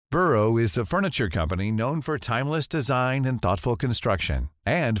Burrow is a furniture company known for timeless design and thoughtful construction,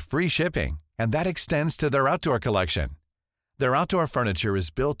 and free shipping, and that extends to their outdoor collection. Their outdoor furniture is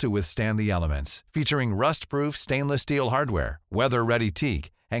built to withstand the elements, featuring rust-proof stainless steel hardware, weather-ready teak,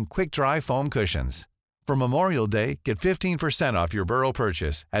 and quick-dry foam cushions. For Memorial Day, get 15% off your Burrow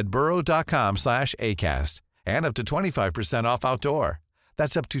purchase at burrow.com/ACAST and up to 25% off outdoor.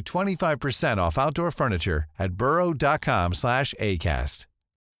 That's up to 25% off outdoor furniture at burrow.com/ACAST.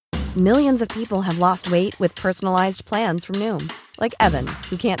 Millions of people have lost weight with personalized plans from Noom. Like Evan,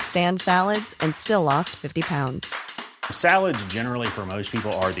 who can't stand salads and still lost 50 pounds. Salads generally for most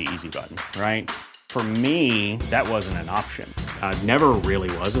people are the easy button, right? For me, that wasn't an option. I never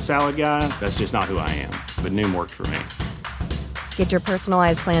really was a salad guy. That's just not who I am. But Noom worked for me. Get your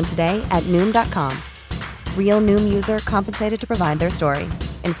personalized plan today at Noom.com. Real Noom user compensated to provide their story.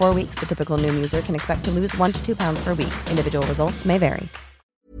 In 4 weeks, the typical Noom user can expect to lose 1 to 2 pounds per week. Individual results may vary.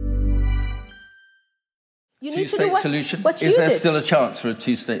 Two-state solution? Is there still a chance for a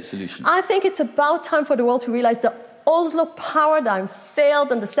two-state solution? I think it's about time for the world to realize the Oslo paradigm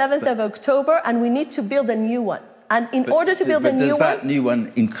failed on the 7th of October, and we need to build a new one. And in order to build a new one... Does that new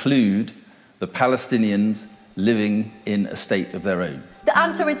one include the Palestinians living in a state of their own? The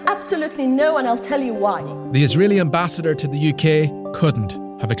answer is absolutely no, and I'll tell you why. The Israeli ambassador to the UK couldn't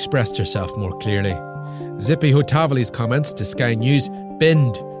have expressed herself more clearly. Zippy Hotavali's comments to Sky News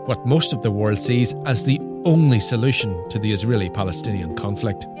binned what most of the world sees as the only solution to the Israeli-Palestinian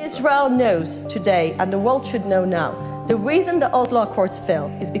conflict. Israel knows today, and the world should know now, the reason the Oslo Accords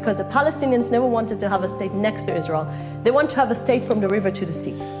failed is because the Palestinians never wanted to have a state next to Israel. They want to have a state from the river to the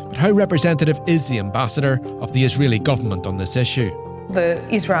sea. But how representative is the ambassador of the Israeli government on this issue? The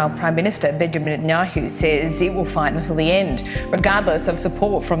Israel Prime Minister Benjamin Netanyahu says it will fight until the end, regardless of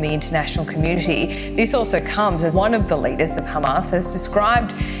support from the international community. This also comes as one of the leaders of Hamas has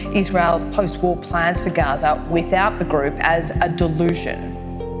described Israel's post-war plans for Gaza without the group as a delusion.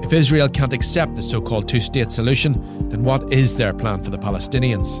 If Israel can't accept the so-called two-state solution, then what is their plan for the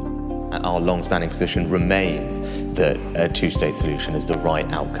Palestinians? Our long-standing position remains that a two-state solution is the right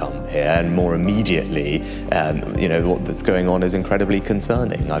outcome here, and more immediately, what's going on is incredibly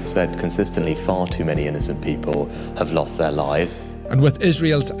concerning. I've said consistently, far too many innocent people have lost their lives. And with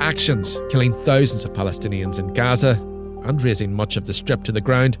Israel's actions killing thousands of Palestinians in Gaza and razing much of the Strip to the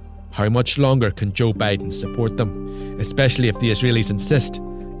ground, how much longer can Joe Biden support them, especially if the Israelis insist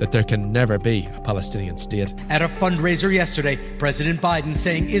that there can never be a Palestinian state? At a fundraiser yesterday, President Biden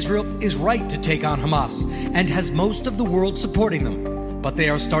saying Israel is right to take on Hamas and has most of the world supporting them. But they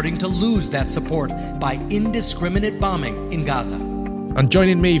are starting to lose that support by indiscriminate bombing in Gaza. And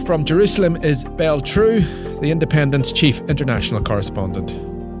joining me from Jerusalem is Belle True, the Independent's chief international correspondent.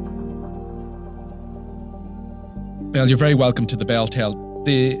 Belle, you're very welcome to the Belle Tale.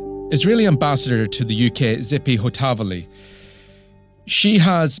 The Israeli ambassador to the UK, Zippy Hotavali, she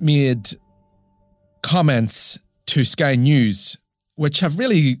has made comments to Sky News which have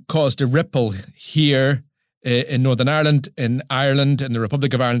really caused a ripple here in Northern Ireland, in Ireland, in the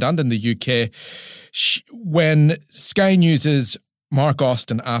Republic of Ireland and in the UK. When Sky News' Mark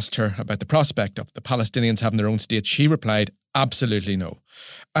Austin asked her about the prospect of the Palestinians having their own state, she replied, absolutely no.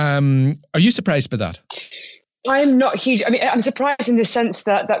 Are you surprised by that? I'm not huge. I mean, I'm surprised in the sense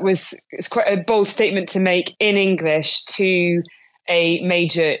that it's quite a bold statement to make in English to a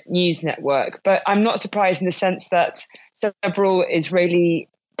major news network. But I'm not surprised in the sense that several Israeli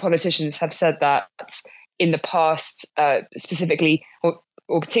politicians have said that in the past, specifically or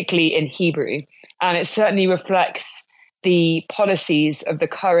particularly in Hebrew. And it certainly reflects the policies of the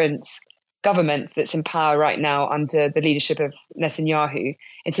current government that's in power right now under the leadership of Netanyahu.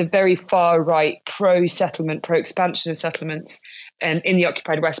 It's a very far-right, pro-settlement, pro-expansion of settlements in the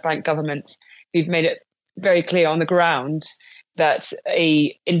occupied West Bank government, who've made it very clear on the ground that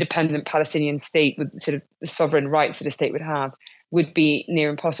a independent Palestinian state with sort of the sovereign rights that a state would have would be near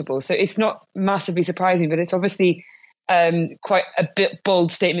impossible. So it's not massively surprising, but it's obviously quite a bit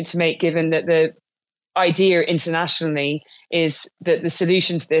bold statement to make, given that the idea internationally is that the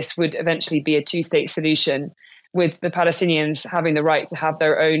solution to this would eventually be a two-state solution, with the Palestinians having the right to have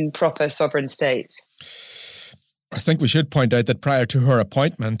their own proper sovereign state. I think we should point out that prior to her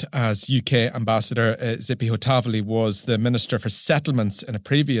appointment as UK Ambassador, Zippy Hotavali was the Minister for Settlements in a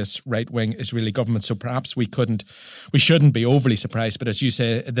previous right-wing Israeli government, so perhaps we shouldn't be overly surprised. But as you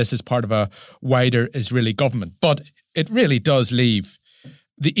say, this is part of a wider Israeli government. But it really does leave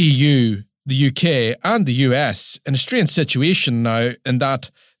the EU, the UK and the US in a strange situation now, in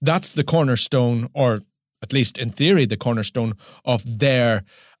that that's the cornerstone, or at least in theory the cornerstone, of their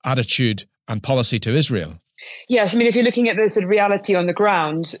attitude and policy to Israel. Yes, I mean, if you're looking at the sort of reality on the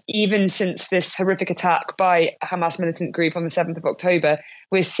ground, even since this horrific attack by a Hamas militant group on the 7th of October,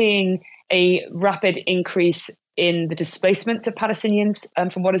 we're seeing a rapid increase in the displacement of Palestinians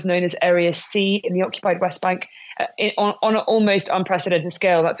from what is known as Area C in the occupied West Bank on an almost unprecedented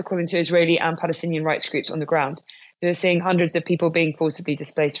scale. That's according to Israeli and Palestinian rights groups on the ground. We're seeing hundreds of people being forcibly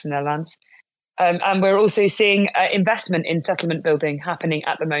displaced from their lands. And we're also seeing investment in settlement building happening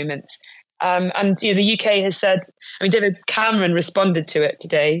at the moment. And the UK has said, David Cameron responded to it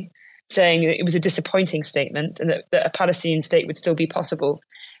today, saying that it was a disappointing statement and that a Palestinian state would still be possible.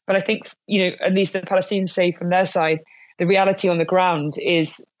 But I think, at least the Palestinians say from their side, the reality on the ground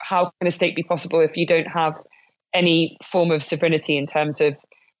is, how can a state be possible if you don't have any form of sovereignty in terms of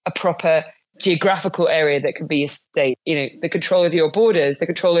a proper geographical area that can be a state? The control of your borders, the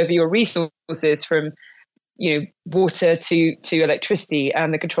control over your resources from water to electricity,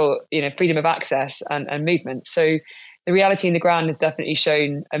 and the control, freedom of access and movement. So the reality in the ground has definitely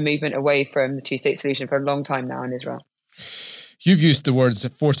shown a movement away from the two-state solution for a long time now in Israel. You've used the words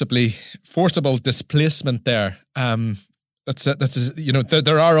forcible displacement there. There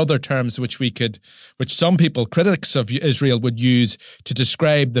are other terms which some people, critics of Israel, would use to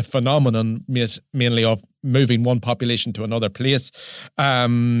describe the phenomenon, mainly of moving one population to another place.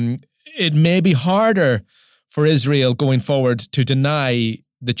 It may be harder for Israel going forward to deny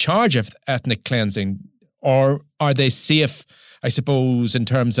the charge of ethnic cleansing, or are they safe, I suppose, in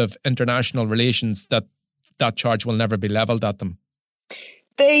terms of international relations, that charge will never be levelled at them?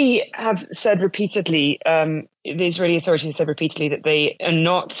 They have said repeatedly, the Israeli authorities have said repeatedly that they are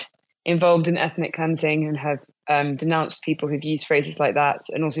not involved in ethnic cleansing, and have denounced people who've used phrases like that,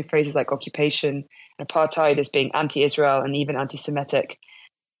 and also phrases like occupation and apartheid as being anti-Israel and even anti-Semitic.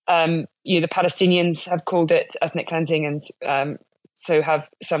 The Palestinians have called it ethnic cleansing, and so have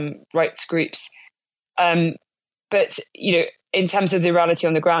some rights groups. But in terms of the reality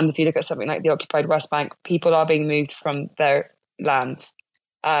on the ground, if you look at something like the occupied West Bank, people are being moved from their land.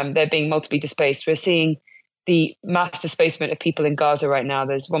 They're being multiply displaced. We're seeing the mass displacement of people in Gaza right now.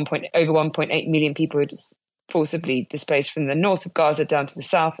 There's over 1.8 million people who are forcibly displaced from the north of Gaza down to the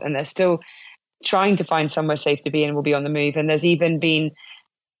south, and they're still trying to find somewhere safe to be and will be on the move. And there's even been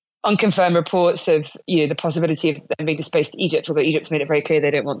unconfirmed reports of the possibility of them being displaced to Egypt, although Egypt's made it very clear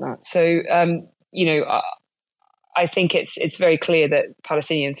they don't want that. So I think it's very clear that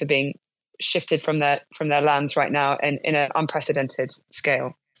Palestinians are being shifted from their lands right now in an unprecedented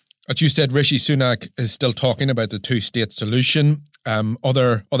scale. As you said, Rishi Sunak is still talking about the two-state solution.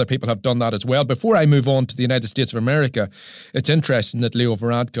 Other people have done that as well. Before I move on to the United States of America, it's interesting that Leo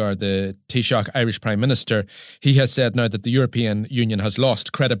Varadkar, the Taoiseach Irish Prime Minister, he has said now that the European Union has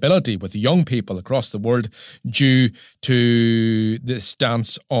lost credibility with young people across the world due to the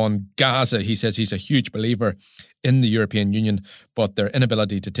stance on Gaza. He says he's a huge believer in the European Union, but their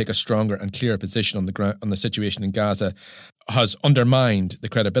inability to take a stronger and clearer position on the situation in Gaza has undermined the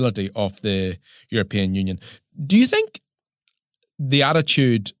credibility of the European Union. Do you think the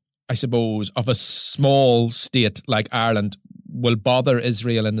attitude, I suppose, of a small state like Ireland will bother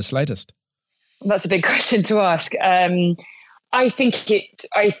Israel in the slightest? That's a big question to ask. I think it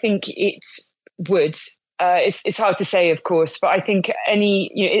would. It's hard to say, of course, but I think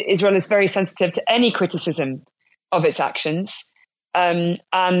Israel is very sensitive to any criticism of its actions,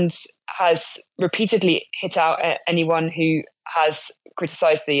 and has repeatedly hit out at anyone who has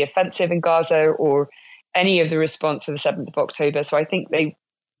criticised the offensive in Gaza or any of the response to the 7th of October. So I think they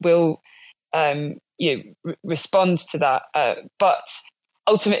will respond to that. But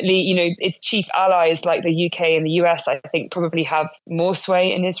ultimately, its chief allies like the UK and the US, I think, probably have more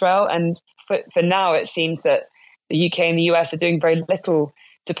sway in Israel. And for now, it seems that the UK and the US are doing very little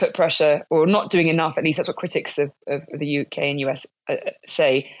to put pressure, or not doing enough, at least that's what critics of the UK and US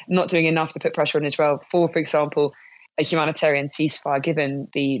say, not doing enough to put pressure on Israel for example, a humanitarian ceasefire, given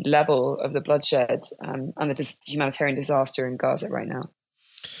the level of the bloodshed and the humanitarian disaster in Gaza right now.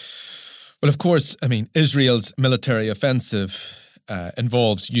 Well, of course, Israel's military offensive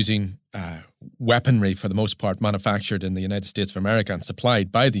involves using weaponry, for the most part, manufactured in the United States of America and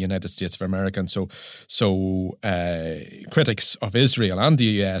supplied by the United States of America. And so critics of Israel and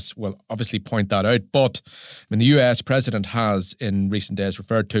the US will obviously point that out. But the US president has in recent days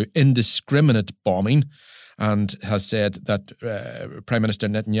referred to indiscriminate bombing and has said that Prime Minister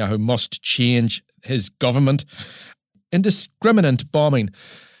Netanyahu must change his government. Indiscriminate bombing,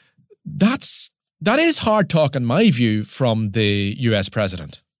 that is hard talk in my view from the US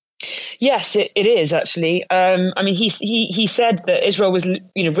president. Yes, it is actually. He said that Israel was,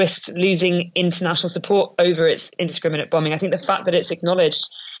 risked losing international support over its indiscriminate bombing. I think the fact that it's acknowledged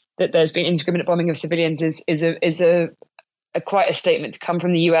that there's been indiscriminate bombing of civilians is a quite a statement to come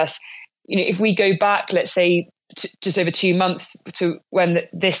from the US. If we go back, let's say, just over 2 months to when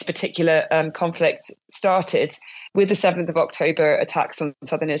this particular conflict started, with the 7th of October attacks on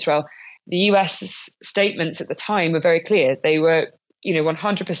southern Israel, the US statements at the time were very clear. They were,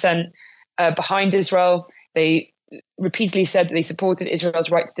 100% behind Israel. They repeatedly said that they supported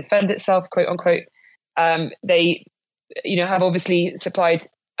Israel's right to defend itself, quote unquote. They, have obviously supplied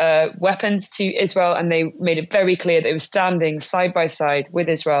weapons to Israel, and they made it very clear that they were standing side by side with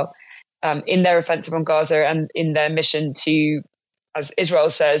Israel in their offensive on Gaza and in their mission to, as Israel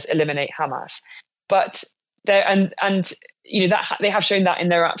says, eliminate Hamas. But they have shown that in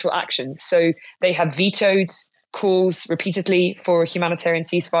their actual actions. So they have vetoed calls repeatedly for a humanitarian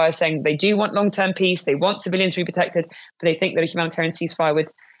ceasefire, saying they do want long-term peace, they want civilians to be protected, but they think that a humanitarian ceasefire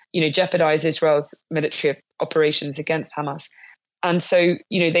would, jeopardize Israel's military operations against Hamas. And so,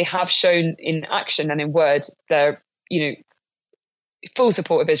 they have shown in action and in word their, full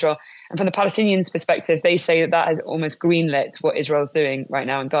support of Israel. And from the Palestinians' perspective, they say that has almost greenlit what Israel's doing right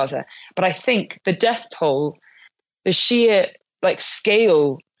now in Gaza. But I think the death toll, the sheer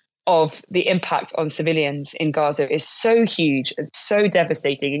scale of the impact on civilians in Gaza is so huge and so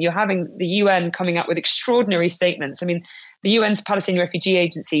devastating. And you're having the UN coming out with extraordinary statements. I mean, the UN's Palestinian Refugee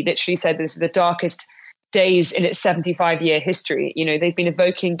Agency literally said this is the darkest days in its 75-year history. They've been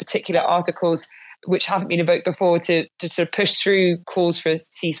evoking particular articles which haven't been evoked before to sort of push through calls for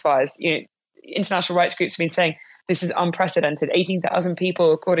ceasefires. International rights groups have been saying this is unprecedented. 18,000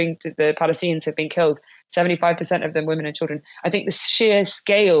 people, according to the Palestinians, have been killed. 75% of them women and children. I think the sheer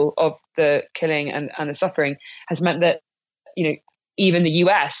scale of the killing and the suffering has meant that, even the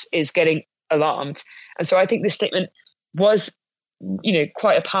US is getting alarmed. And so I think this statement was,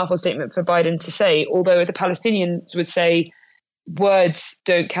 quite a powerful statement for Biden to say, although the Palestinians would say, words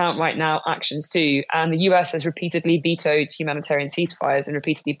don't count right now, actions do. And the US has repeatedly vetoed humanitarian ceasefires and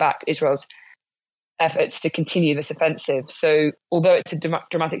repeatedly backed Israel's efforts to continue this offensive. So although it's a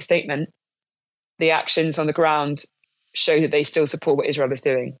dramatic statement, the actions on the ground show that they still support what Israel is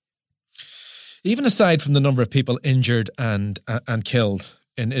doing. Even aside from the number of people injured and killed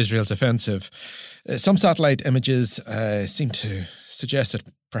in Israel's offensive, some satellite images seem to suggest that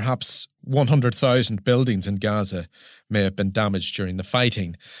perhaps 100,000 buildings in Gaza may have been damaged during the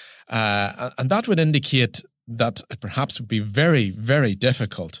fighting. And that would indicate that it perhaps would be very, very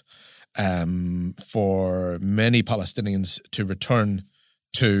difficult for many Palestinians to return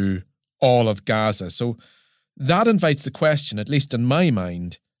to all of Gaza. So that invites the question, at least in my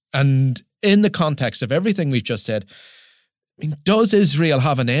mind, and in the context of everything we've just said, does Israel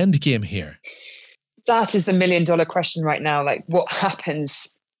have an end game here? That is the $1 million question right now. What happens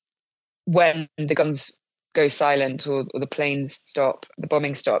when the guns go silent or the planes stop, the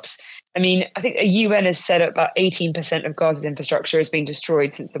bombing stops? I think the UN has said about 18% of Gaza's infrastructure has been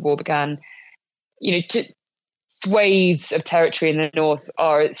destroyed since the war began. Swathes of territory in the north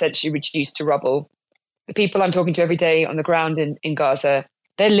are essentially reduced to rubble. The people I'm talking to every day on the ground in Gaza,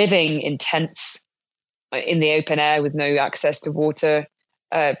 they're living in tents in the open air with no access to water,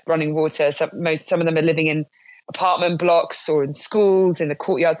 running water. Some of them are living in apartment blocks or in schools, in the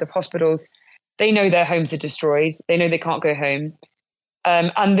courtyards of hospitals. They know their homes are destroyed. They know they can't go home.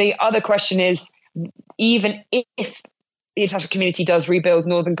 And the other question is, even if the international community does rebuild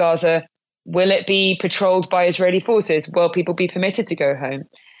northern Gaza, will it be patrolled by Israeli forces? Will people be permitted to go home?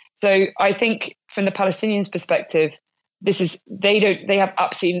 So I think from the Palestinians' perspective, they have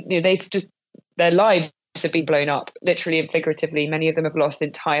absolutely, their lives have been blown up, literally and figuratively. Many of them have lost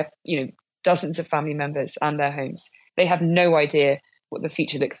entire, dozens of family members and their homes. They have no idea what the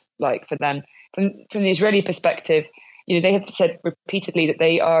future looks like for them. From the Israeli perspective, they have said repeatedly that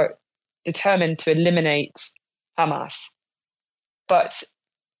they are determined to eliminate Hamas. But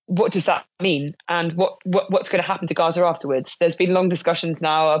what does that mean? And what's going to happen to Gaza afterwards? There's been long discussions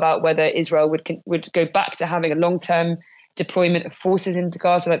now about whether Israel would go back to having a long-term deployment of forces into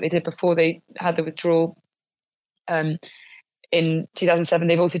Gaza like they did before they had the withdrawal in 2007.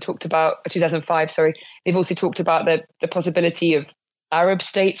 They've also talked about 2005. They've also talked about the possibility of Arab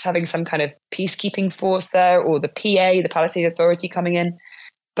states having some kind of peacekeeping force there, or the PA, the Palestinian Authority, coming in.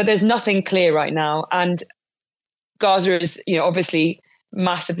 But there's nothing clear right now, and Gaza is, obviously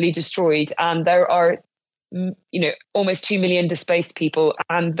massively destroyed, and there are, almost 2 million displaced people,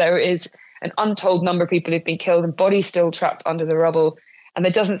 and there is an untold number of people who've been killed and bodies still trapped under the rubble. And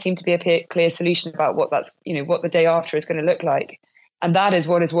there doesn't seem to be a clear solution about what the day after is going to look like. And that is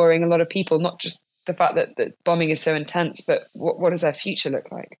what is worrying a lot of people, not just the fact that the bombing is so intense, but what does their future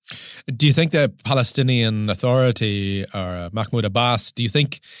look like? Do you think the Palestinian Authority or Mahmoud Abbas, do you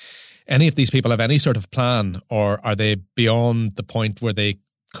think any of these people have any sort of plan, or are they beyond the point where they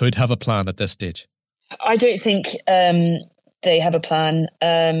could have a plan at this stage? I don't think they have a plan.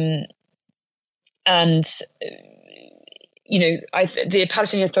 The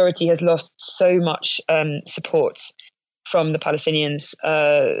Palestinian Authority has lost so much support from the Palestinians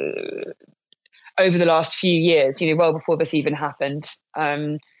over the last few years, well before this even happened.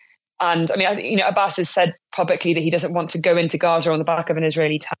 Abbas has said publicly that he doesn't want to go into Gaza on the back of an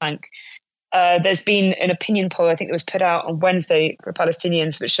Israeli tank. There's been an opinion poll, I think, that was put out on Wednesday for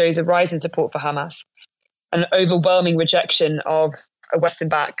Palestinians, which shows a rise in support for Hamas, an overwhelming rejection of a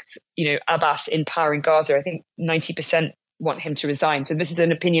Western-backed, Abbas in power in Gaza. I think 90% want him to resign. So this is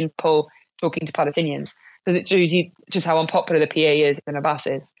an opinion poll talking to Palestinians. So it shows you just how unpopular the PA is and Abbas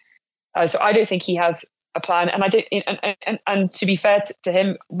is. So I don't think he has a plan. And I don't. And to be fair to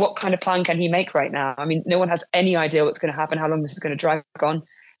him, what kind of plan can he make right now? I mean, no one has any idea what's going to happen, how long this is going to drag on,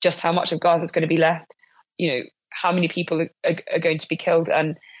 just how much of Gaza is going to be left. How many people are going to be killed,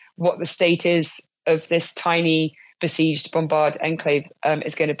 and what the state is of this tiny besieged, bombarded enclave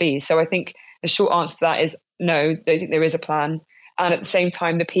is going to be. So I think the short answer to that is no, they think there is a plan. And at the same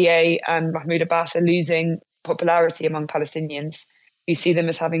time, the PA and Mahmoud Abbas are losing popularity among Palestinians who see them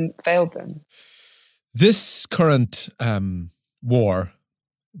as having failed them. This current war,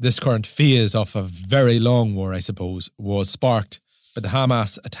 this current phase of a very long war, I suppose, was sparked by the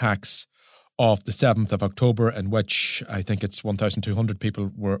Hamas attacks of the 7th of October, in which I think it's 1,200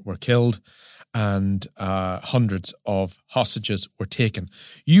 people were killed and hundreds of hostages were taken.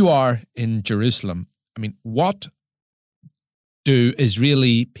 You are in Jerusalem. I mean, what do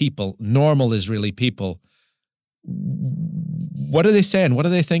Israeli people, normal Israeli people, what are they saying? What are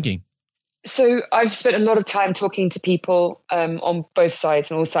they thinking? So I've spent a lot of time talking to people on both sides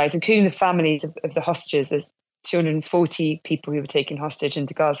and all sides, including the families of the hostages. There's 240 people who were taken hostage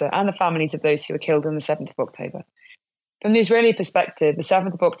into Gaza, and the families of those who were killed on the 7th of October. From the Israeli perspective, the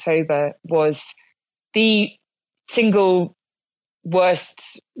 7th of October was the single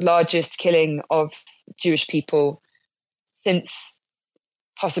worst, largest killing of Jewish people since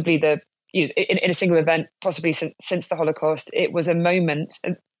possibly in a single event, possibly since the Holocaust. It was a moment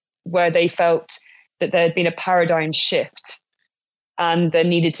where they felt that there had been a paradigm shift and there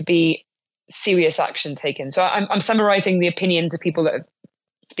needed to be serious action taken. So I'm summarizing the opinions of people that are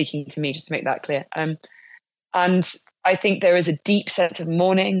speaking to me, just to make that clear. And I think there is a deep sense of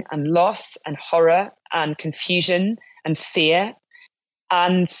mourning and loss and horror and confusion and fear.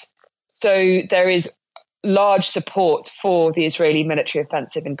 And so there is large support for the Israeli military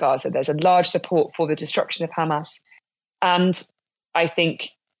offensive in Gaza. There's a large support for the destruction of Hamas. And I think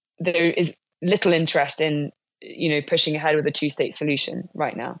there is little interest in, pushing ahead with a two-state solution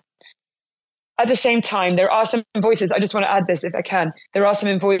right now. At the same time, there are some voices, I just want to add this if I can, there are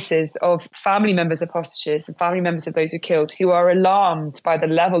some voices of family members of hostages and family members of those who killed who are alarmed by the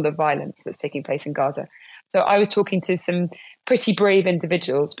level of violence that's taking place in Gaza. So I was talking to some pretty brave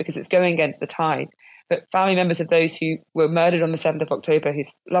individuals, because it's going against the tide, but family members of those who were murdered on the 7th of October, whose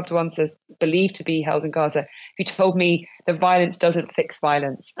loved ones are believed to be held in Gaza, who told me that violence doesn't fix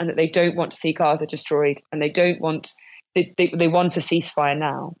violence and that they don't want to see Gaza destroyed and they want a ceasefire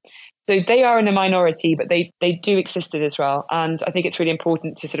now. So they are in a minority, but they do exist in Israel. And I think it's really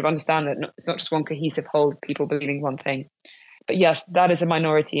important to sort of understand that it's not just one cohesive whole, people believing one thing. But yes, that is a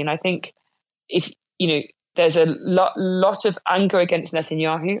minority. And I think there's a lot of anger against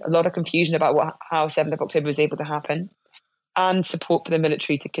Netanyahu, a lot of confusion about how 7th of October was able to happen, and support for the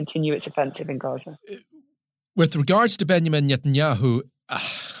military to continue its offensive in Gaza. With regards to Benjamin Netanyahu,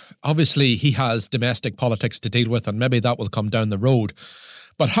 obviously he has domestic politics to deal with, and maybe that will come down the road.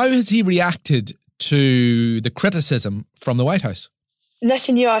 But how has he reacted to the criticism from the White House?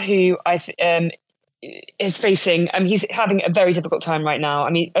 Netanyahu, is facing, he's having a very difficult time right now.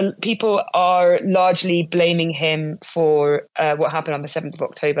 I mean, people are largely blaming him for what happened on the 7th of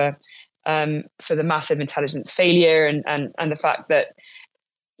October, for the massive intelligence failure and the fact that,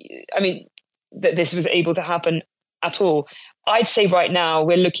 that this was able to happen at all. I'd say right now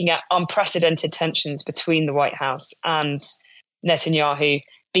we're looking at unprecedented tensions between the White House and Netanyahu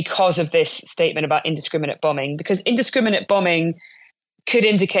because of this statement about indiscriminate bombing, because indiscriminate bombing could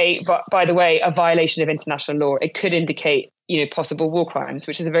indicate, by the way, a violation of international law. It could indicate, possible war crimes,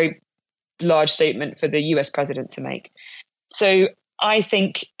 which is a very large statement for the US president to make. So I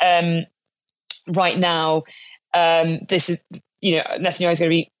think right now, this is, Netanyahu is going to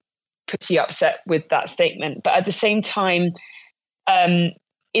be pretty upset with that statement. But at the same time,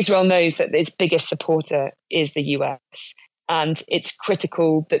 Israel knows that its biggest supporter is the US. And it's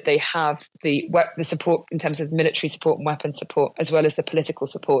critical that they have the support in terms of military support and weapon support, as well as the political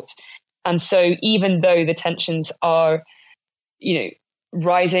support. And so even though the tensions are,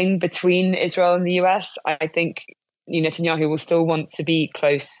 rising between Israel and the US, I think Netanyahu will still want to be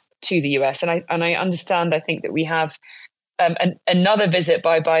close to the US. And I understand, I think that we have another visit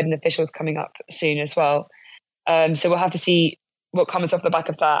by Biden officials coming up soon as well. So we'll have to see what comes off the back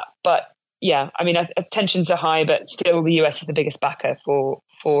of that. But yeah, I mean, tensions are high, but still the US is the biggest backer for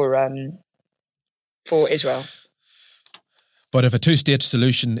Israel. But if a two-state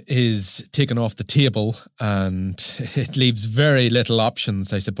solution is taken off the table, and it leaves very little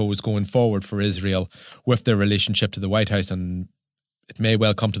options, I suppose, going forward for Israel with their relationship to the White House, and it may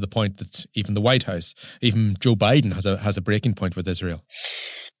well come to the point that even the White House, even Joe Biden has a breaking point with Israel.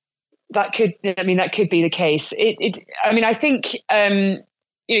 That could be the case. I think,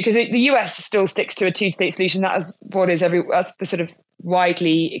 because the US still sticks to a two-state solution. That is that's the sort of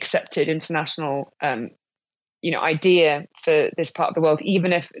widely accepted international, idea for this part of the world,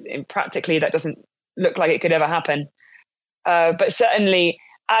 even if practically that doesn't look like it could ever happen. But certainly,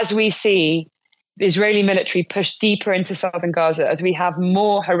 as we see the Israeli military push deeper into southern Gaza, as we have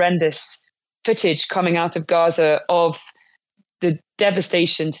more horrendous footage coming out of Gaza of the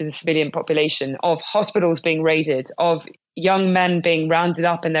devastation to the civilian population, of hospitals being raided, of young men being rounded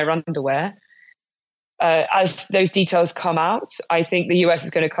up in their underwear. As those details come out, I think the US is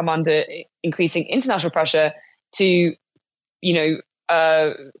going to come under increasing international pressure to,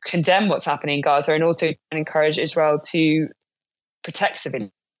 condemn what's happening in Gaza and also encourage Israel to protect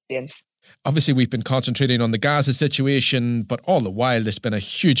civilians. Obviously, we've been concentrating on the Gaza situation, but all the while there's been a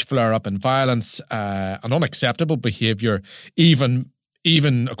huge flare-up in violence, and unacceptable behaviour, even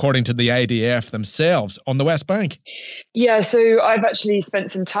according to the IDF themselves, on the West Bank. Yeah, so I've actually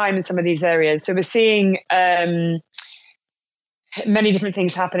spent some time in some of these areas. So we're seeing many different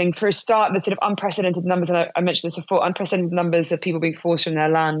things happening. For a start, the sort of unprecedented numbers, and I mentioned this before, unprecedented numbers of people being forced from their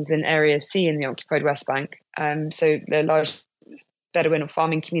lands in Area C in the occupied West Bank. So they're large Bedouin or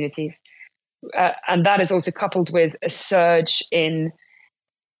farming communities. And that is also coupled with a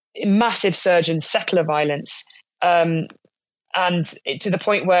massive surge in settler violence. And to the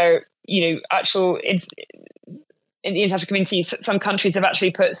point where, in the international community, some countries have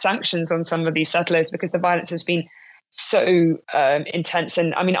actually put sanctions on some of these settlers because the violence has been so intense.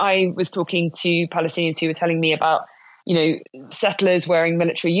 And I mean, I was talking to Palestinians who were telling me about, settlers wearing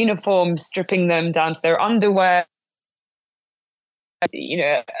military uniforms, stripping them down to their underwear,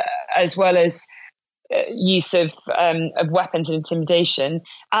 as well as use of weapons and intimidation.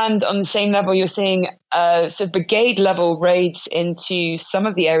 And on the same level, you're seeing sort of brigade level raids into some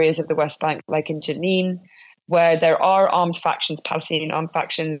of the areas of the West Bank, like in Jenin, where there are armed factions, Palestinian armed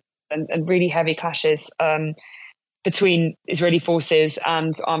factions, and really heavy clashes between Israeli forces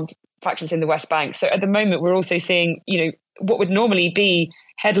and armed factions in the West Bank. So at the moment, we're also seeing, what would normally be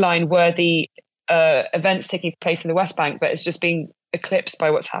headline-worthy events taking place in the West Bank, but it's just being eclipsed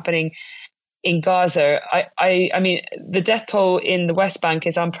by what's happening in Gaza. I mean, the death toll in the West Bank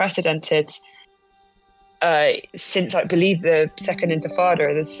is unprecedented since, I believe, the Second Intifada.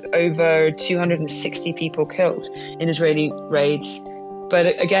 There's over 260 people killed in Israeli raids.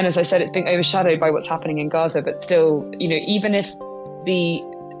 But again, as I said, it's being overshadowed by what's happening in Gaza. But still, even if the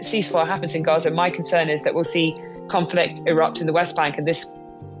ceasefire happens in Gaza, my concern is that we'll see conflict erupt in the West Bank and this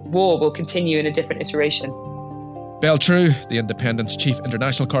war will continue in a different iteration. Belle True, The Independent's chief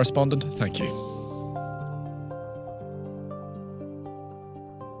international correspondent, thank you.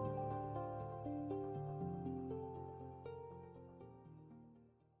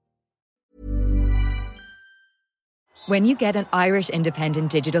 When you get an Irish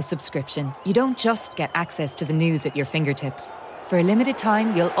Independent digital subscription, you don't just get access to the news at your fingertips. For a limited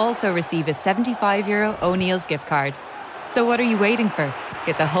time, you'll also receive a €75 O'Neill's gift card. So what are you waiting for?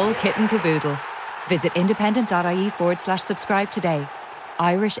 Get the whole kit and caboodle. Visit independent.ie/subscribe today.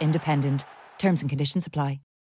 Irish Independent. Terms and conditions apply.